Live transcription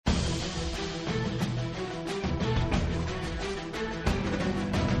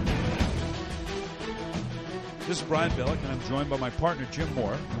This is Brian Billick, and I'm joined by my partner, Jim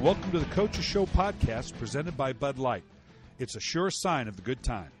Moore. And welcome to the Coach's Show podcast presented by Bud Light. It's a sure sign of the good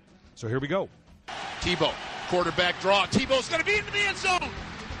time. So here we go. Tebow, quarterback draw. Tebow's going to be into the end zone.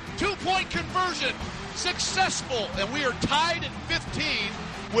 2-point conversion, successful, and we are tied at 15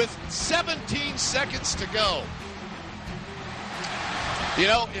 with 17 seconds to go. You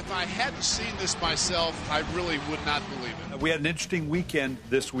know, if I hadn't seen this myself, I really would not believe it. We had an interesting weekend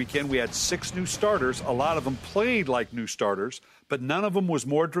this weekend. We had 6 new starters. A lot of them played like new starters, but none of them was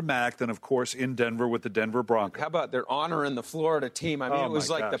more dramatic than, of course, in Denver with the Denver Broncos. How about their honor in the Florida team? I mean, it was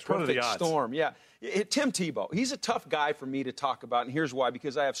like the perfect storm. Yeah. Tim Tebow, he's a tough guy for me to talk about, and here's why,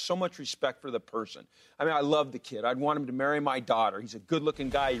 because I have so much respect for the person. I mean, I love the kid. I'd want him to marry my daughter. He's a good-looking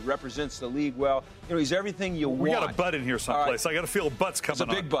guy. He represents the league well. You know, he's everything you want. We got a butt in here someplace. Right. I got to feel a butt's coming on.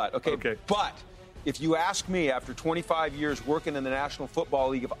 It's a big butt. Okay. But if you ask me, after 25 years working in the National Football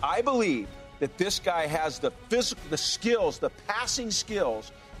League, if I believe that this guy has the physical, the skills, the passing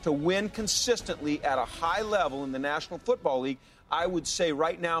skills to win consistently at a high level in the National Football League, I would say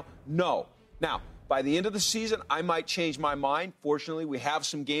right now, no. Now, by the end of the season, I might change my mind. Fortunately, we have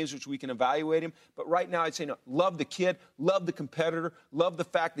some games which we can evaluate him. But right now, I'd say no. Love the kid, love the competitor, love the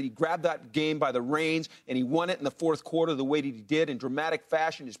fact that he grabbed that game by the reins and he won it in the fourth quarter the way that he did in dramatic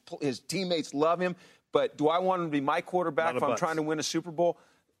fashion. His teammates love him. But do I want him to be my quarterback if I'm trying to win a Super Bowl?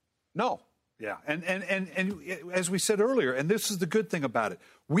 No. Yeah, and as we said earlier, and this is the good thing about it,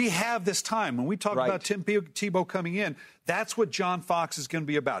 we have this time. When we talk about Tim Tebow coming in, that's what John Fox is going to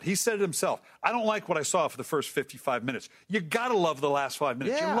be about. He said it himself. I don't like what I saw for the first 55 minutes. You got to love the last 5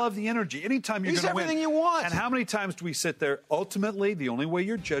 minutes. Yeah. You love the energy. Anytime you're going to win. He's everything you want. And how many times do we sit there? Ultimately, the only way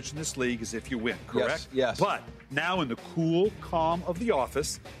you're judged in this league is if you win, correct? Yes. But now in the cool calm of the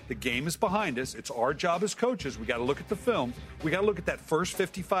office, the game is behind us. It's our job as coaches. We got to look at the film. We got to look at that first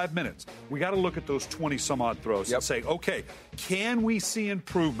 55 minutes. We got to look at those 20-some-odd throws and say, okay, can we see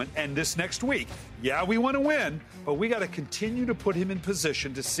improvement? And this next week, yeah, we want to win, but we got to continue to put him in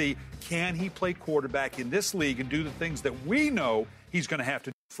position to see, can he play quarterback in this league and do the things that we know he's going to have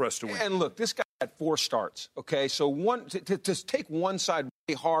to do for us to win. And look, this guy had 4 starts, okay? So to take one side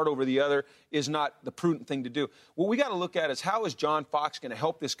really hard over the other is not the prudent thing to do. What we got to look at is, how is John Fox going to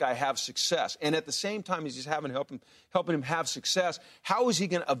help this guy have success? And at the same time as he's helping him have success, how is he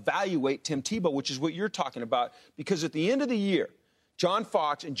going to evaluate Tim Tebow, which is what you're talking about? Because at the end of the year, John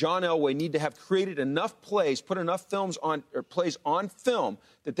Fox and John Elway need to have created enough plays, put enough plays on film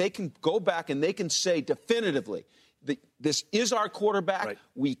that they can go back and they can say definitively, this is our quarterback. Right.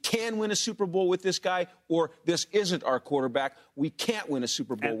 We can win a Super Bowl with this guy, or this isn't our quarterback. We can't win a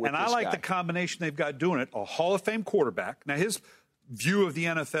Super Bowl with this guy. And I like the combination they've got doing it. A Hall of Fame quarterback. Now, his view of the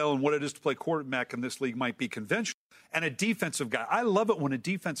NFL and what it is to play quarterback in this league might be conventional. And a defensive guy. I love it when a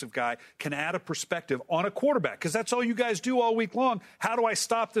defensive guy can add a perspective on a quarterback, because that's all you guys do all week long. How do I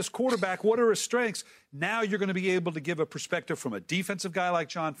stop this quarterback? What are his strengths? Now you're going to be able to give a perspective from a defensive guy like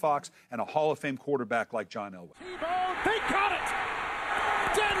John Fox and a Hall of Fame quarterback like John Elway. Tebow, they got it!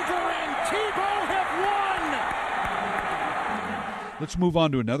 Denver and Tebow have won! Let's move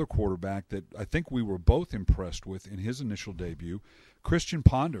on to another quarterback that I think we were both impressed with in his initial debut, Christian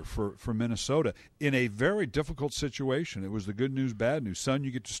Ponder for Minnesota, in a very difficult situation. It was the good news, bad news. Son, you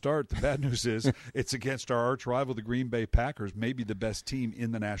get to start. The bad news is it's against our arch rival, the Green Bay Packers, maybe the best team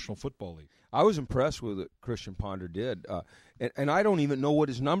in the National Football League. I was impressed with what Christian Ponder did. And I don't even know what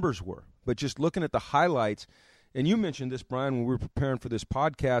his numbers were. But just looking at the highlights, and you mentioned this, Brian, when we were preparing for this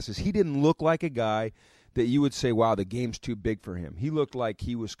podcast, is he didn't look like a guy that you would say, wow, the game's too big for him. He looked like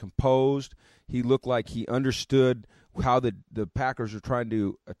he was composed. He looked like he understood how the Packers are trying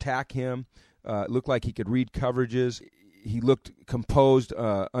to attack him. It looked like he could read coverages. He looked composed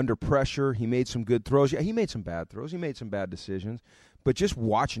under pressure. He made some good throws. Yeah, he made some bad throws. He made some bad decisions. But just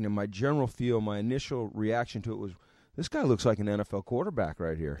watching him, my general feel, my initial reaction to it was, this guy looks like an NFL quarterback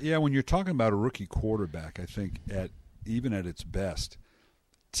right here. Yeah, when you're talking about a rookie quarterback, I think even at its best,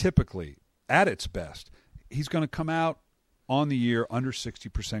 typically at its best, he's going to come out on the year under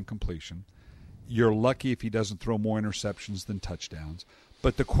 60% completion. You're lucky if he doesn't throw more interceptions than touchdowns.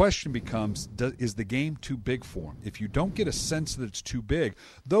 But the question becomes, is the game too big for him? If you don't get a sense that it's too big,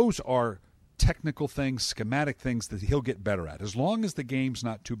 those are technical things, schematic things that he'll get better at. As long as the game's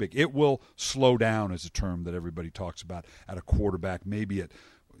not too big, it will slow down, is a term that everybody talks about at a quarterback. Maybe at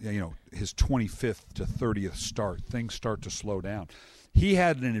his 25th to 30th start, things start to slow down. He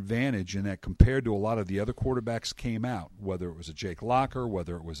had an advantage in that compared to a lot of the other quarterbacks came out, whether it was a Jake Locker,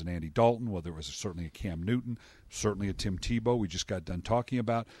 whether it was an Andy Dalton, whether it was certainly a Cam Newton, certainly a Tim Tebow we just got done talking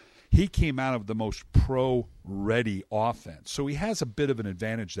about. he came out of the most pro-ready offense. So he has a bit of an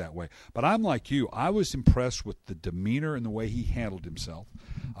advantage that way. But I'm like you. I was impressed with the demeanor and the way he handled himself.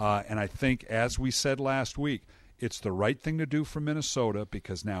 And I think, as we said last week, it's the right thing to do for Minnesota,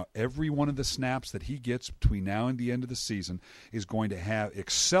 because now every one of the snaps that he gets between now and the end of the season is going to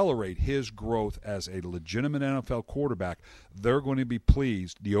accelerate his growth as a legitimate NFL quarterback. They're going to be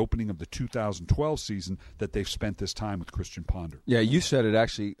pleased the opening of the 2012 season that they've spent this time with Christian Ponder. Yeah, you said it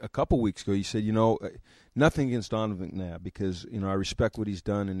actually a couple weeks ago. You said, nothing against Donovan McNabb, because, I respect what he's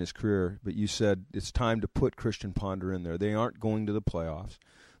done in his career, but you said it's time to put Christian Ponder in there. They aren't going to the playoffs.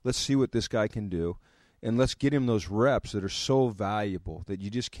 Let's see what this guy can do. And let's get him those reps that are so valuable that you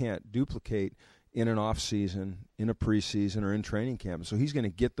just can't duplicate in an off season, in a preseason, or in training camp. So he's going to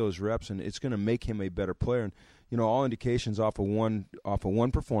get those reps, and it's going to make him a better player. And all indications off of one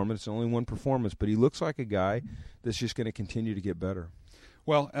performance, only one performance, but he looks like a guy that's just going to continue to get better.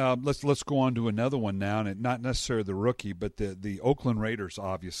 Well, let's go on to another one now, and not necessarily the rookie, but the Oakland Raiders,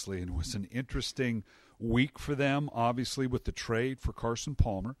 obviously, and it was an interesting week for them, obviously, with the trade for Carson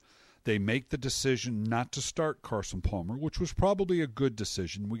Palmer. They make the decision not to start Carson Palmer, which was probably a good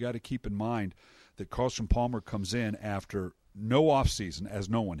decision. We got to keep in mind that Carson Palmer comes in after no offseason, as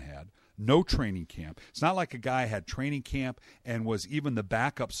no one had, no training camp. It's not like a guy had training camp and was even the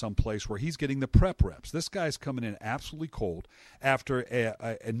backup someplace where he's getting the prep reps. This guy's coming in absolutely cold after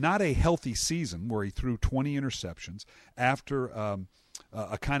not a healthy season where he threw 20 interceptions, after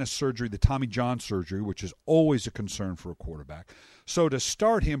a kind of surgery, the Tommy John surgery, which is always a concern for a quarterback. So to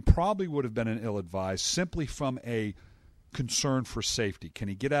start him probably would have been an ill-advised, simply from a concern for safety. Can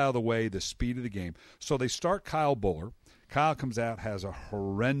he get out of the way, the speed of the game? So they start Kyle Buller. Kyle comes out, has a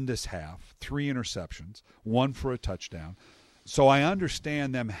horrendous half, 3 interceptions, 1 for a touchdown. So I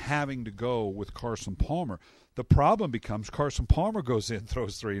understand them having to go with Carson Palmer. The problem becomes Carson Palmer goes in,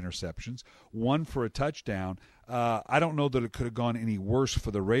 throws 3 interceptions, 1 for a touchdown. I don't know that it could have gone any worse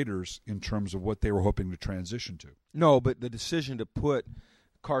for the Raiders in terms of what they were hoping to transition to. No, but the decision to put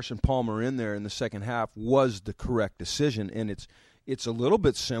Carson Palmer in there in the second half was the correct decision, and it's a little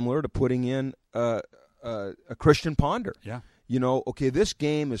bit similar to putting in a Christian Ponder. Yeah. Okay, this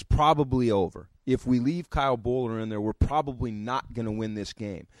game is probably over. If we leave Kyle Buller in there, we're probably not going to win this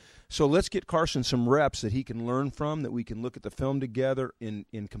game. So let's get Carson some reps that he can learn from, that we can look at the film together in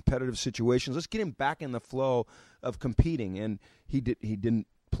competitive situations. Let's get him back in the flow of competing. And he didn't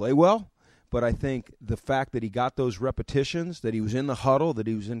play well, but I think the fact that he got those repetitions, that he was in the huddle, that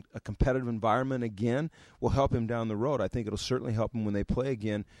he was in a competitive environment again, will help him down the road. I think it'll certainly help him when they play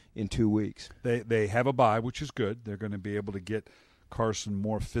again in 2 weeks. They have a bye, which is good. They're going to be able to get Carson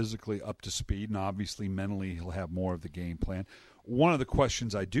more physically up to speed, and obviously mentally he'll have more of the game plan. One of the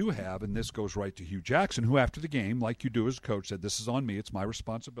questions I do have, and this goes right to Hugh Jackson, who after the game, like you do as a coach, said, this is on me, it's my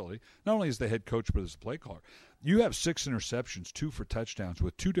responsibility, not only as the head coach but as a play caller. You have 6 interceptions, 2 for touchdowns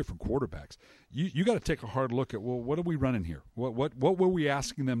with 2 different quarterbacks. You got to take a hard look at, well, what are we running here? What were we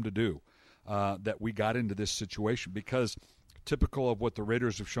asking them to do that we got into this situation? Because typical of what the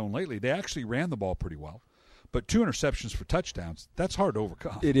Raiders have shown lately, they actually ran the ball pretty well. But 2 interceptions for touchdowns, that's hard to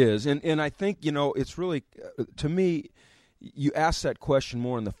overcome. It is. And I think, it's really, to me, you ask that question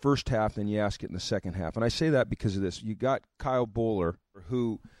more in the first half than you ask it in the second half. And I say that because of this. You got Kyle Buller,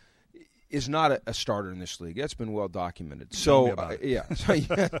 who is not a starter in this league. That's been well documented. So,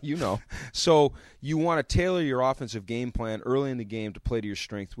 So you want to tailor your offensive game plan early in the game to play to your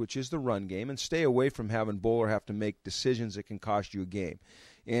strength, which is the run game, and stay away from having Buller have to make decisions that can cost you a game.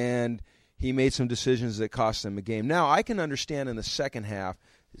 And he made some decisions that cost them a game. Now, I can understand in the second half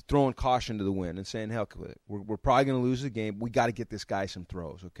throwing caution to the wind and saying, hell, we're probably going to lose the game. We got to get this guy some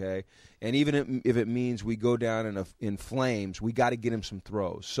throws, okay? And even if it means we go down in flames, we got to get him some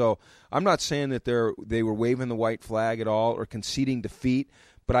throws. So I'm not saying that they were waving the white flag at all or conceding defeat,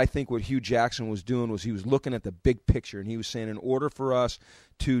 but I think what Hugh Jackson was doing was he was looking at the big picture, and he was saying in order for us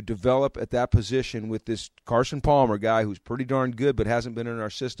to develop at that position with this Carson Palmer guy who's pretty darn good but hasn't been in our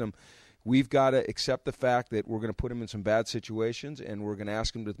system, we've got to accept the fact that we're going to put him in some bad situations, and we're going to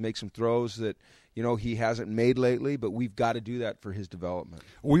ask him to make some throws that he hasn't made lately, but we've got to do that for his development.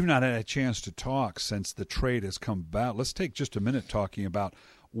 We've not had a chance to talk since the trade has come about. Let's take just a minute talking about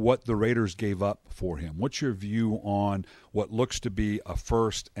what the Raiders gave up for him. What's your view on what looks to be a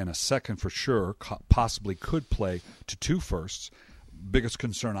first and a second for sure, possibly could play to 2 firsts? Biggest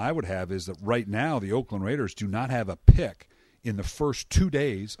concern I would have is that right now the Oakland Raiders do not have a pick in the first 2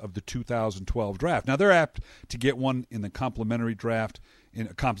 days of the 2012 draft. Now, they're apt to get one in the complimentary draft, in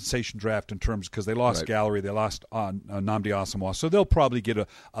a compensation draft in terms because they lost Gallery, they lost Nnamdi Asomugha, so they'll probably get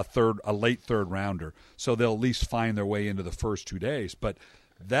a late third rounder. So they'll at least find their way into the first 2 days. But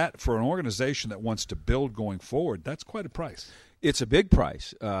that for an organization that wants to build going forward, that's quite a price. It's a big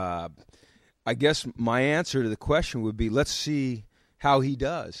price. I guess my answer to the question would be, let's see how he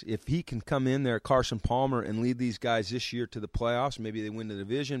does. If he can come in there, Carson Palmer, and lead these guys this year to the playoffs, maybe they win the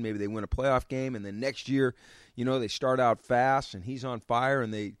division, maybe they win a playoff game, and then next year, they start out fast and he's on fire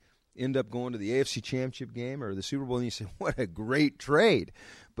and they end up going to the AFC Championship game or the Super Bowl, and you say, what a great trade.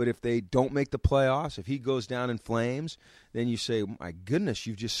 But if they don't make the playoffs, if he goes down in flames, then you say, my goodness,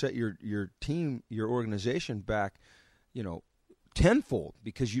 you've just set your team, your organization back, tenfold,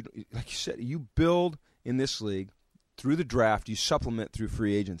 because like you said, you build in this league through the draft, you supplement through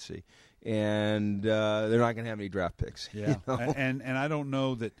free agency, and they're not going to have any draft picks. Yeah, and I don't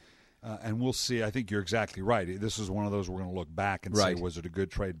know that, and we'll see. I think you're exactly right. This is one of those we're going to look back and say, was it a good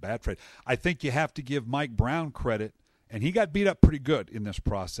trade, bad trade? I think you have to give Mike Brown credit. And he got beat up pretty good in this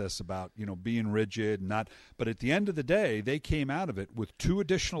process about, being rigid, but at the end of the day, they came out of it with 2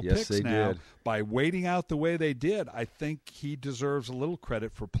 additional picks now. By waiting out the way they did. I think he deserves a little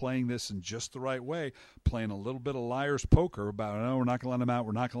credit for playing this in just the right way, playing a little bit of liar's poker about, no, we're not going to let him out,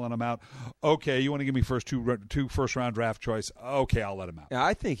 we're not going to let him out. Okay, you want to give me two first-round draft choice? Okay, I'll let him out. Yeah,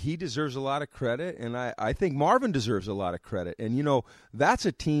 I think he deserves a lot of credit, and I think Marvin deserves a lot of credit. And, that's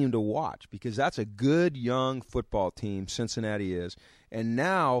a team to watch because that's a good young football team, Cincinnati is. And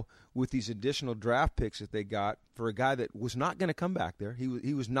now with these additional draft picks that they got for a guy that was not going to come back there,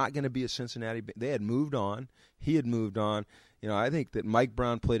 he was not going to be a Cincinnati. They had moved on. He had moved on. I think that Mike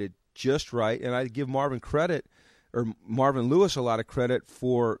Brown played it just right, and I give Marvin Lewis a lot of credit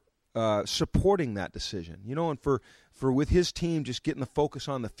for supporting that decision. And for with his team just getting the focus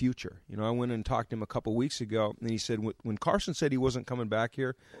on the future. I went and talked to him a couple weeks ago, and he said when Carson said he wasn't coming back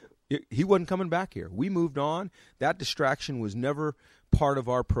here, he wasn't coming back here. We moved on. That distraction was never part of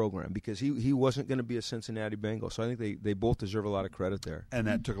our program because he wasn't going to be a Cincinnati Bengal. So I think they both deserve a lot of credit there. And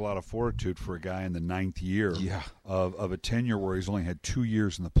that took a lot of fortitude for a guy in the 9th year of a tenure where he's only had 2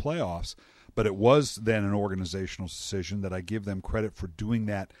 years in the playoffs. But it was then an organizational decision that I give them credit for doing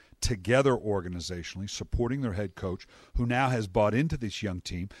that together organizationally, supporting their head coach, who now has bought into this young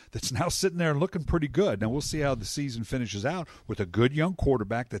team that's now sitting there looking pretty good. Now, we'll see how the season finishes out with a good young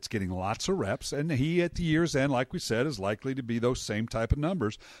quarterback that's getting lots of reps, and he at the year's end, like we said, is likely to be those same type of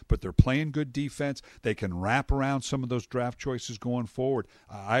numbers, but they're playing good defense. They can wrap around some of those draft choices going forward.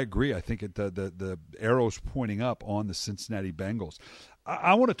 I agree. I think the arrow's pointing up on the Cincinnati Bengals.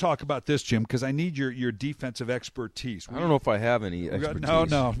 I want to talk about this, Jim, because I need your defensive expertise. I don't know if I have any expertise.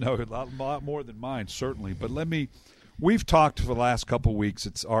 No, a lot more than mine, certainly. But we've talked for the last couple of weeks.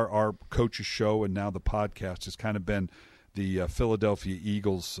 It's our coach's show, and now the podcast has kind of been the Philadelphia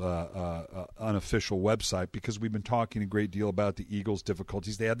Eagles unofficial website because we've been talking a great deal about the Eagles'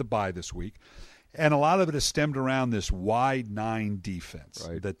 difficulties. They had the bye this week. And a lot of it is stemmed around this wide 9 defense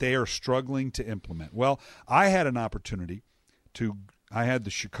that they are struggling to implement. Well, I had an opportunity to – I had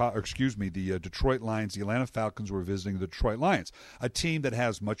the Detroit Lions. The Atlanta Falcons were visiting the Detroit Lions, a team that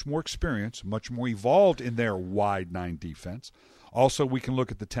has much more experience, much more evolved in their wide 9 defense. Also, we can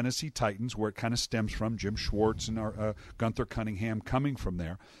look at the Tennessee Titans, where it kind of stems from Jim Schwartz and Gunther Cunningham coming from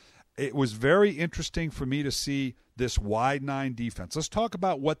there. It was very interesting for me to see this wide 9 defense. Let's talk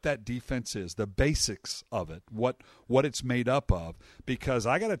about what that defense is, the basics of it, what it's made up of, because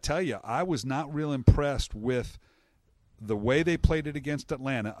I got to tell you, I was not real impressed with the way they played it against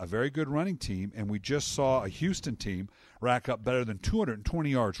Atlanta, a very good running team, and we just saw a Houston team rack up better than 220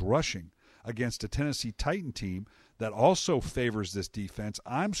 yards rushing against a Tennessee Titan team that also favors this defense.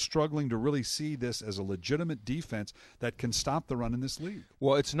 I'm struggling to really see this as a legitimate defense that can stop the run in this league.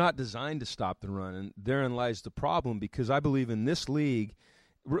 Well, it's not designed to stop the run, and therein lies the problem, because I believe in this league,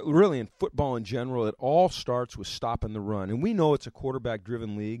 really in football in general, it all starts with stopping the run. And we know it's a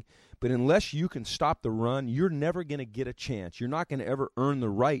quarterback-driven league, but unless you can stop the run, you're never going to get a chance. You're not going to ever earn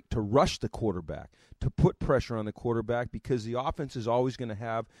the right to rush the quarterback, to put pressure on the quarterback, because the offense is always going to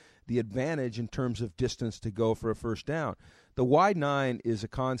have the advantage in terms of distance to go for a first down. The wide 9 is a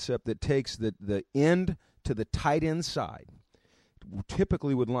concept that takes the end to the tight end side.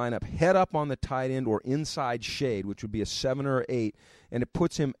 Typically would line up head up on the tight end or inside shade, which would be a 7 or 8, and it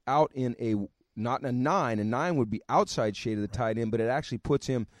puts him out in not in a 9. A 9 would be outside shade of the tight end, but it actually puts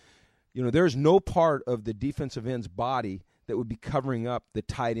him, there's no part of the defensive end's body that would be covering up the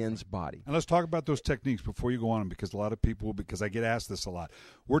tight end's body. And let's talk about those techniques before you go on, because a lot of people, because I get asked this a lot.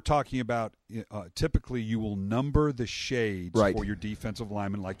 We're talking about typically you will number the shades for your defensive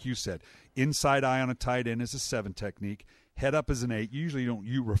lineman, like you said. Inside eye on a tight end is a 7 technique. Head up is an 8. Usually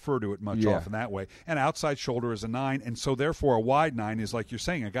you refer to it much often that way. And outside shoulder is a 9. And so therefore a wide 9 is, like you're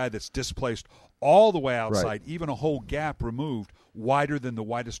saying, a guy that's displaced all the way outside, even a whole gap removed. wider than the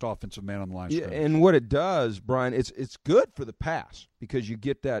widest offensive man on the line. Yeah, and what it does, Brian, it's good for the pass because you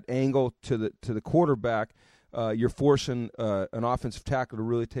get that angle to the quarterback. You're forcing an offensive tackle to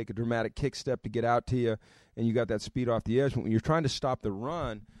really take a dramatic kick step to get out to you, and you got that speed off the edge. But when you're trying to stop the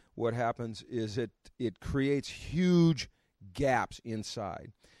run, what happens is it creates huge gaps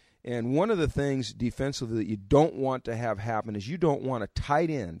inside. And one of the things defensively that you don't want to have happen is you don't want a tight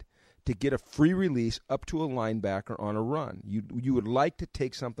end to get a free release up to a linebacker on a run. You would like to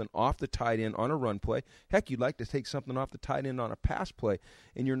take something off the tight end on a run play. Heck, you'd like to take something off the tight end on a pass play,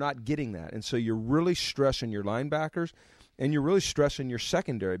 and you're not getting that. And so you're really stressing your linebackers, and you're really stressing your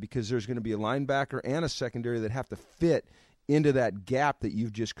secondary because there's going to be a linebacker and a secondary that have to fit into that gap that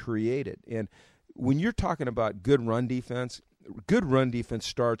you've just created. And when you're talking about good run defense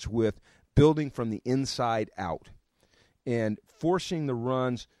starts with building from the inside out and forcing the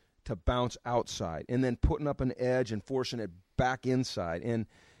runs to bounce outside and then putting up an edge and forcing it back inside. And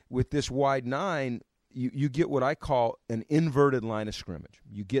with this wide 9, you get what I call an inverted line of scrimmage.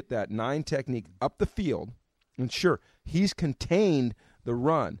 You get that 9 technique up the field, and sure, he's contained the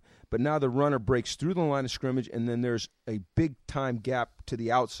run, but now the runner breaks through the line of scrimmage, and then there's a big-time gap to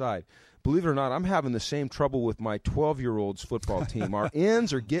the outside. Believe it or not, I'm having the same trouble with my 12-year-old's football team. Our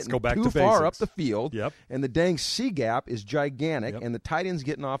ends are getting too far up the field, and the dang C gap is gigantic, and the tight end's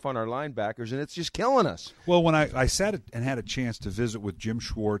getting off on our linebackers, and it's just killing us. Well, when I sat and had a chance to visit with Jim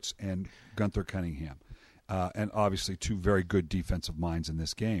Schwartz and Gunther Cunningham, and obviously two very good defensive minds in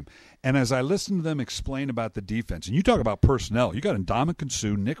this game, and as I listened to them explain about the defense, and you talk about personnel, you got Ndamukong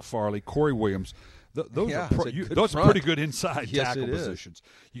Suh, Nick Farley, Corey Williams. Those are pretty good inside tackle positions.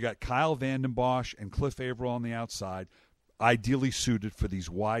 You got Kyle Vanden Bosch and Cliff Averill on the outside, ideally suited for these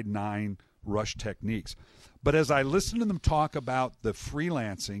wide 9 rush techniques. But as I listen to them talk about the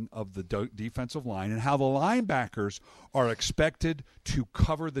freelancing of the defensive line and how the linebackers are expected to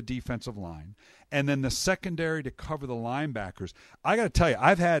cover the defensive line, and then the secondary to cover the linebackers, I got to tell you,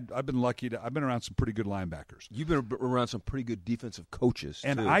 I've been lucky I've been around some pretty good linebackers. You've been around some pretty good defensive coaches,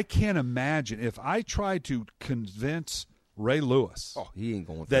 and too. I can't imagine if I tried to convince Ray Lewis he ain't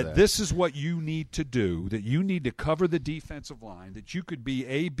going for that this is what you need to do, that you need to cover the defensive line, that you could be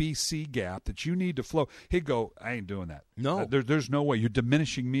A, B, C gap, that you need to flow. He'd go, I ain't doing that. No. There's no way. You're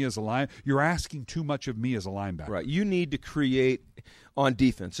diminishing me as a line. You're asking too much of me as a linebacker. Right. You need to create on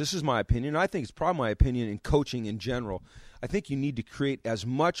defense. This is my opinion. I think it's probably my opinion in coaching in general. I think you need to create as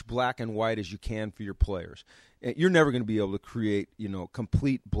much black and white as you can for your players. You're never going to be able to create,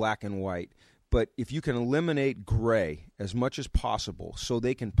 complete black and white. But if you can eliminate gray as much as possible so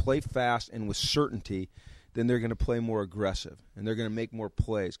they can play fast and with certainty, then they're going to play more aggressive and they're going to make more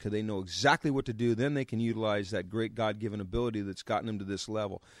plays because they know exactly what to do. Then they can utilize that great God-given ability that's gotten them to this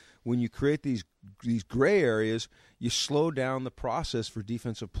level. When you create these gray areas, you slow down the process for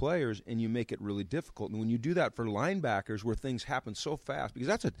defensive players and you make it really difficult. And when you do that for linebackers where things happen so fast,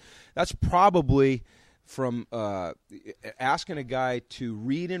 because that's probably – from asking a guy to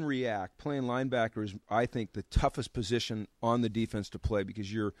read and react, playing linebacker is, I think, the toughest position on the defense to play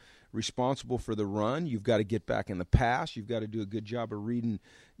because you're responsible for the run. You've got to get back in the pass. You've got to do a good job of reading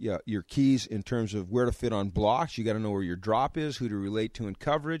your keys in terms of where to fit on blocks. You got to know where your drop is, who to relate to in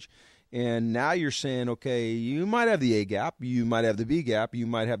coverage. And now you're saying, okay, you might have the A gap, you might have the B gap, you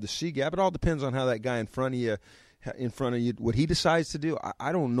might have the C gap. It all depends on how that guy in front of you, what he decides to do.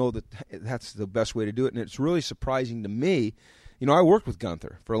 I don't know that that's the best way to do it, and it's really surprising to me. I worked with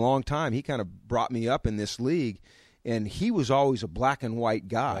Gunther for a long time. He kind of brought me up in this league, and he was always a black and white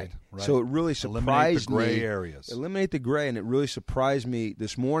guy. Right. So it really surprised me. Eliminate the gray areas. Eliminate the gray, and it really surprised me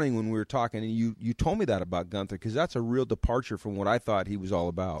this morning when we were talking, and you told me that about Gunther because that's a real departure from what I thought he was all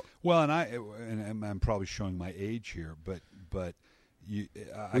about. Well, and I'm probably showing my age here, but what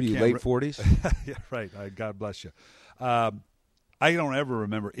are you, late 40s? Yeah, right. God bless you. I don't ever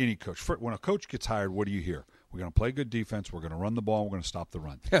remember any coach. When a coach gets hired, what do you hear? We're going to play good defense. We're going to run the ball. We're going to stop the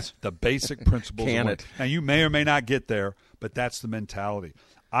run. Yes. The basic principles. Now, you may or may not get there, but that's the mentality.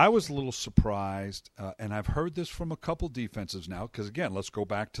 I was a little surprised, and I've heard this from a couple defenses now, because, again, let's go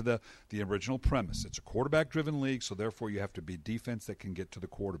back to the original premise. It's a quarterback-driven league, so therefore you have to be defense that can get to the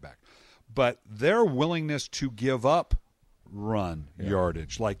quarterback. But their willingness to give up run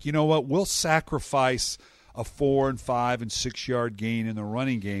yardage. Like, you know what, we'll sacrifice a 4 and 5 and 6 yard gain in the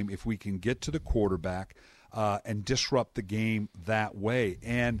running game if we can get to the quarterback and disrupt the game that way.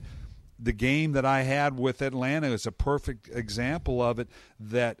 And the game that I had with Atlanta is a perfect example of it,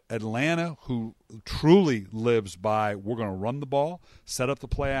 that Atlanta, who truly lives by we're going to run the ball, set up the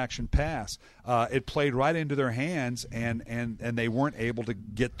play action pass, it played right into their hands, and they weren't able to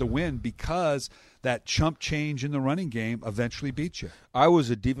get the win because that chump change in the running game eventually beats you. I was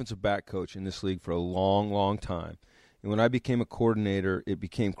a defensive back coach in this league for a long, long time. And when I became a coordinator, it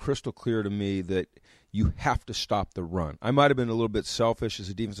became crystal clear to me that you have to stop the run. I might have been a little bit selfish as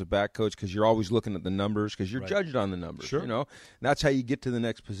a defensive back coach because you're always looking at the numbers because you're judged on the numbers. Sure. You know, and that's how you get to the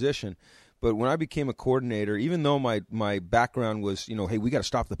next position. But when I became a coordinator, even though my background was, hey, we got to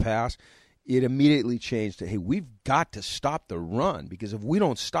stop the pass, it immediately changed to, hey, we've got to stop the run because if we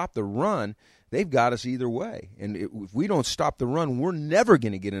don't stop the run, they've got us either way. And if we don't stop the run, we're never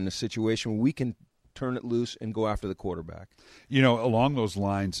going to get in a situation where we can turn it loose and go after the quarterback. Along those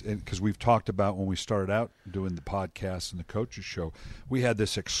lines, because we've talked about when we started out doing the podcast and the coaches show, we had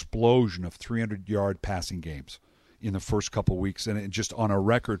this explosion of 300-yard passing games in the first couple of weeks, and it just on a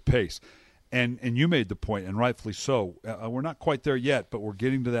record pace. And you made the point, and rightfully so. We're not quite there yet, but we're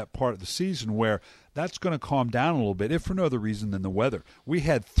getting to that part of the season where that's going to calm down a little bit, if for no other reason than the weather. We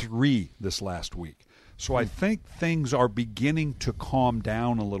had 3 this last week. So I think things are beginning to calm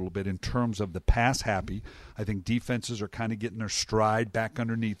down a little bit in terms of the pass happy. I think defenses are kind of getting their stride back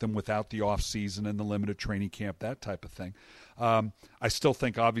underneath them without the offseason and the limited training camp, that type of thing. I still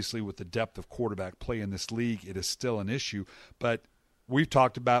think, obviously, with the depth of quarterback play in this league, it is still an issue. But we've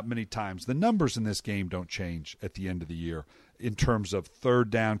talked about many times, the numbers in this game don't change at the end of the year in terms of third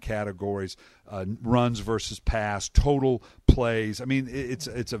down categories, runs versus pass, total plays. I mean, it's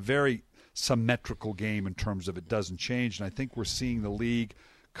a very symmetrical game in terms of it doesn't change, and I think we're seeing the league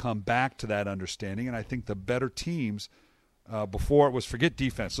come back to that understanding, and I think the better teams, before it was forget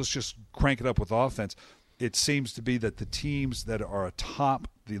defense, let's just crank it up with offense. It seems to be that the teams that are atop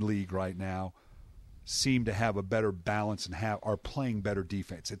the league right now seem to have a better balance and are playing better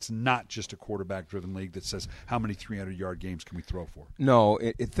defense. It's not just a quarterback-driven league that says how many 300-yard games can we throw for. No,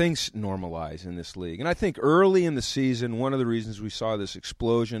 things normalize in this league. And I think early in the season, one of the reasons we saw this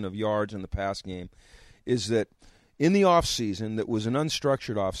explosion of yards in the pass game is that in the offseason, that was an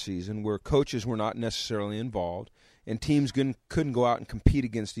unstructured offseason where coaches were not necessarily involved and teams couldn't go out and compete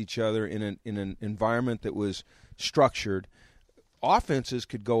against each other in an environment that was structured, offenses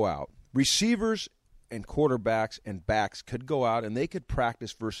could go out. Receivers and quarterbacks and backs could go out and they could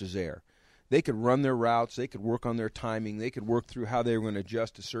practice versus air. They could run their routes. They could work on their timing. They could work through how they were going to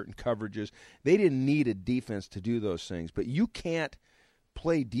adjust to certain coverages. They didn't need a defense to do those things. But you can't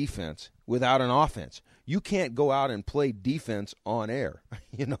play defense without an offense. You can't go out and play defense on air.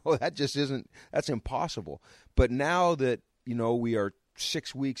 That just that's impossible. But now that, we are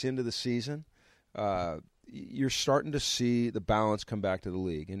 6 weeks into the season, you're starting to see the balance come back to the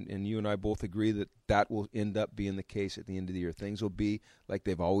league. And you and I both agree that will end up being the case at the end of the year. Things will be like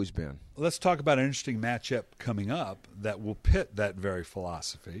they've always been. Let's talk about an interesting matchup coming up that will pit that very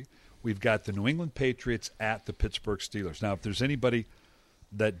philosophy. We've got the New England Patriots at the Pittsburgh Steelers. Now, if there's anybody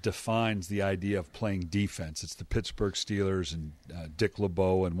that defines the idea of playing defense, it's the Pittsburgh Steelers and Dick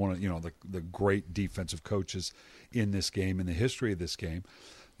LeBeau and one of the great defensive coaches in this game, in the history of this game.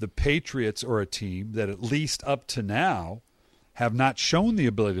 The Patriots are a team that, at least up to now, have not shown the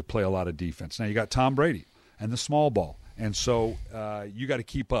ability to play a lot of defense. Now, you got Tom Brady and the small ball, and so you got to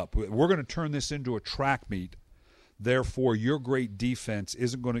keep up. We're going to turn this into a track meet. Therefore, your great defense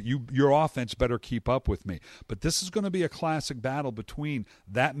isn't going to – your offense better keep up with me. But this is going to be a classic battle between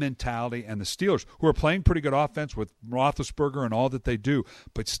that mentality and the Steelers, who are playing pretty good offense with Roethlisberger and all that they do,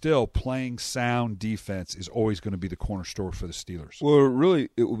 but still playing sound defense is always going to be the cornerstone for the Steelers. Well,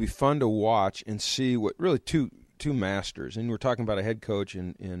 it will be fun to watch and see what really two masters. And we're talking about a head coach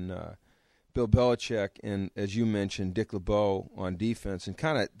in Bill Belichick and, as you mentioned, Dick LeBeau on defense, and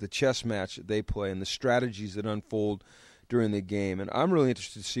kind of the chess match that they play and the strategies that unfold during the game. And I'm really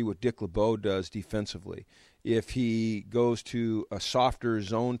interested to see what Dick LeBeau does defensively. If he goes to a softer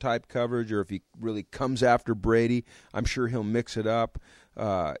zone-type coverage or if he really comes after Brady, I'm sure he'll mix it up.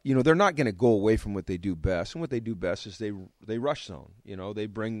 They're not going to go away from what they do best. And what they do best is they rush zone. They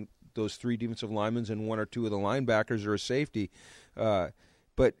bring those 3 defensive linemen and 1 or 2 of the linebackers or a safety.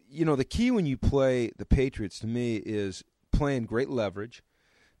 But, the key when you play the Patriots, to me, is playing great leverage,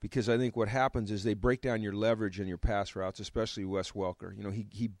 because I think what happens is they break down your leverage in your pass routes, especially Wes Welker.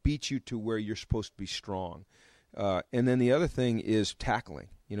 He beats you to where you're supposed to be strong. And then the other thing is tackling.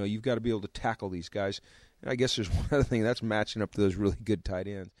 You've got to be able to tackle these guys. And I guess there's one other thing, that's matching up to those really good tight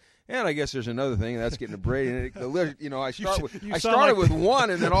ends. And I guess there's another thing, that's getting to Brady. I started with one,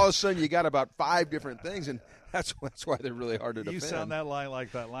 and then all of a sudden you got about 5 different things, and that's why they're really hard to defend. You sound that line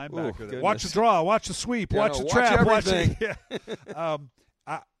like that linebacker. Ooh, watch the draw, watch the sweep, watch the trap, everything.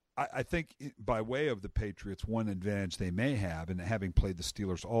 I think by way of the Patriots, one advantage they may have, and having played the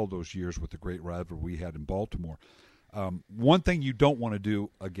Steelers all those years with the great rivalry we had in Baltimore, One thing you don't want to do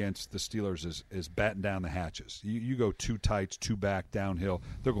against the Steelers is batten down the hatches. You go too tight, too back, downhill,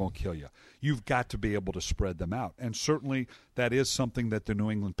 they're going to kill you. You've got to be able to spread them out. And certainly that is something that the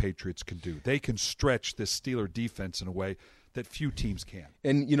New England Patriots can do. They can stretch this Steeler defense in a way that few teams can.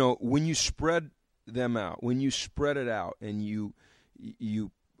 And, when you spread them out, when you spread it out and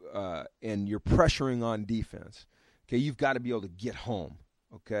and you're pressuring on defense, okay, you've got to be able to get home,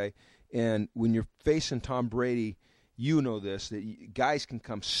 okay? And when you're facing Tom Brady, you know this, that guys can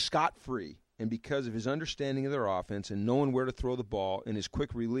come scot-free, and because of his understanding of their offense and knowing where to throw the ball and his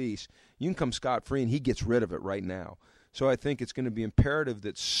quick release, you can come scot-free, and he gets rid of it right now. So I think it's going to be imperative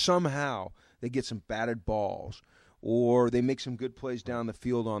that somehow they get some batted balls or they make some good plays down the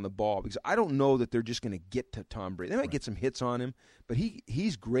field on the ball, because I don't know that they're just going to get to Tom Brady. They might get some hits on him, but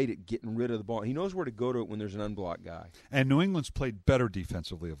he's great at getting rid of the ball. He knows where to go to it when there's an unblocked guy. And New England's played better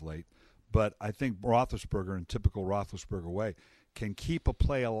defensively of late. But I think Roethlisberger, in typical Roethlisberger way, can keep a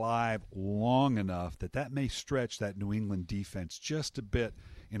play alive long enough that may stretch that New England defense just a bit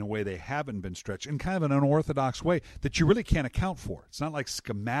in a way they haven't been stretched, in kind of an unorthodox way that you really can't account for. It's not like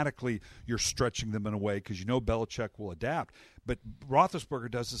schematically you're stretching them in a way because Belichick will adapt. But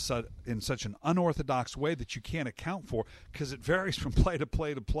Roethlisberger does this in such an unorthodox way that you can't account for, because it varies from play to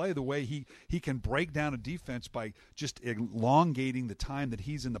play to play, the way he can break down a defense by just elongating the time that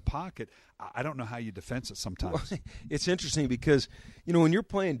he's in the pocket. I don't know how you defend it sometimes. Well, it's interesting because, when you're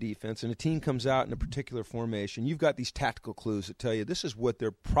playing defense and a team comes out in a particular formation, you've got these tactical clues that tell you this is what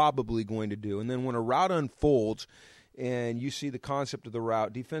they're probably going to do. And then when a route unfolds and you see the concept of the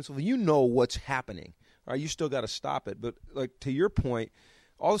route defensively, you know what's happening. All right, you still got to stop it. But like to your point,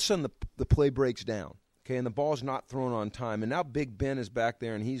 all of a sudden the play breaks down, okay, and the ball's not thrown on time. And now Big Ben is back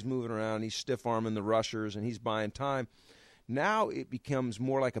there, and he's moving around. He's stiff-arming the rushers, and he's buying time. Now it becomes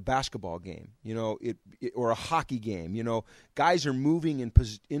more like a basketball game, or a hockey game. Guys are moving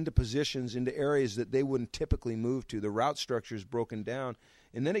into positions, into areas that they wouldn't typically move to. The route structure is broken down,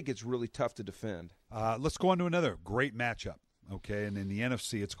 and then it gets really tough to defend. Let's go on to another great matchup. Okay, and in the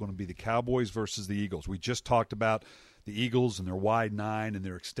NFC, it's going to be the Cowboys versus the Eagles. We just talked about the Eagles and their wide nine and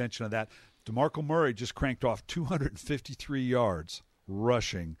their extension of that. DeMarco Murray just cranked off 253 yards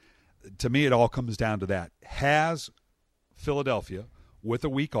rushing. To me, it all comes down to that. Has Philadelphia, with a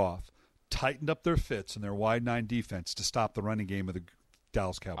week off, tightened up their fits in their wide nine defense to stop the running game of the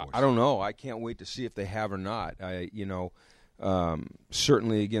Dallas Cowboys? I don't know. I can't wait to see if they have or not.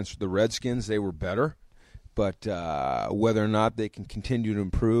 Certainly against the Redskins, they were better. But whether or not they can continue to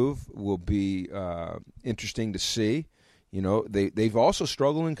improve will be interesting to see. They've also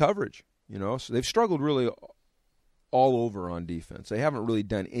struggled in coverage. So they've struggled really all over on defense. They haven't really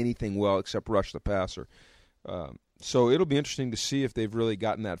done anything well except rush the passer. So it'll be interesting to see if they've really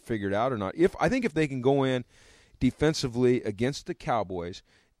gotten that figured out or not. I think if they can go in defensively against the Cowboys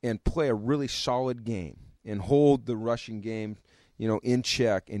and play a really solid game and hold the rushing game in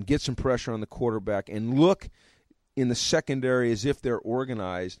check and get some pressure on the quarterback and look in the secondary as if they're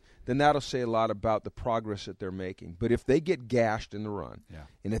organized, then that'll say a lot about the progress that they're making. But if they get gashed in the run,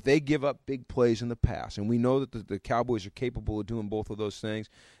 and if they give up big plays in the pass, and we know that the Cowboys are capable of doing both of those things,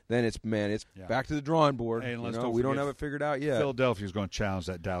 then it's back to the drawing board. Hey, we don't have it figured out yet. Philadelphia's going to challenge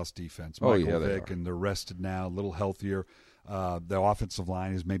that Dallas defense. Michael Vick, and they're rested now, a little healthier. The offensive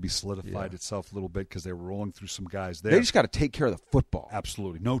line has maybe solidified itself a little bit because they were rolling through some guys there. They just got to take care of the football.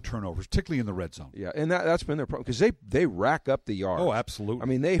 Absolutely. No turnovers, particularly in the red zone. Yeah, and that's been their problem because they rack up the yards. Oh, absolutely. I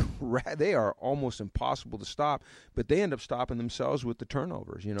mean, they are almost impossible to stop, but they end up stopping themselves with the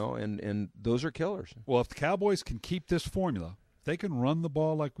turnovers, and those are killers. Well, if the Cowboys can keep this formula, they can run the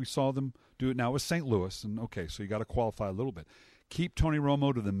ball like we saw them do it now with St. Louis, and okay, so you got to qualify a little bit. Keep Tony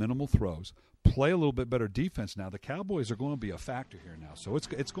Romo to the minimal throws. Play a little bit better defense now. The Cowboys are going to be a factor here now, so it's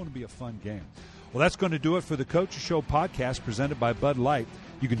going to be a fun game. Well, that's going to do it for the Coaches Show podcast presented by Bud Light.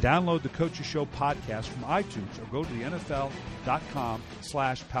 You can download the Coaches Show podcast from iTunes or go to the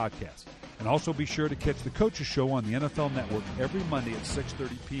NFL.com/podcast. And also be sure to catch the Coaches Show on the NFL Network every Monday at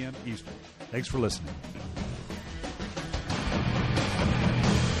 6:30 p.m. Eastern. Thanks for listening.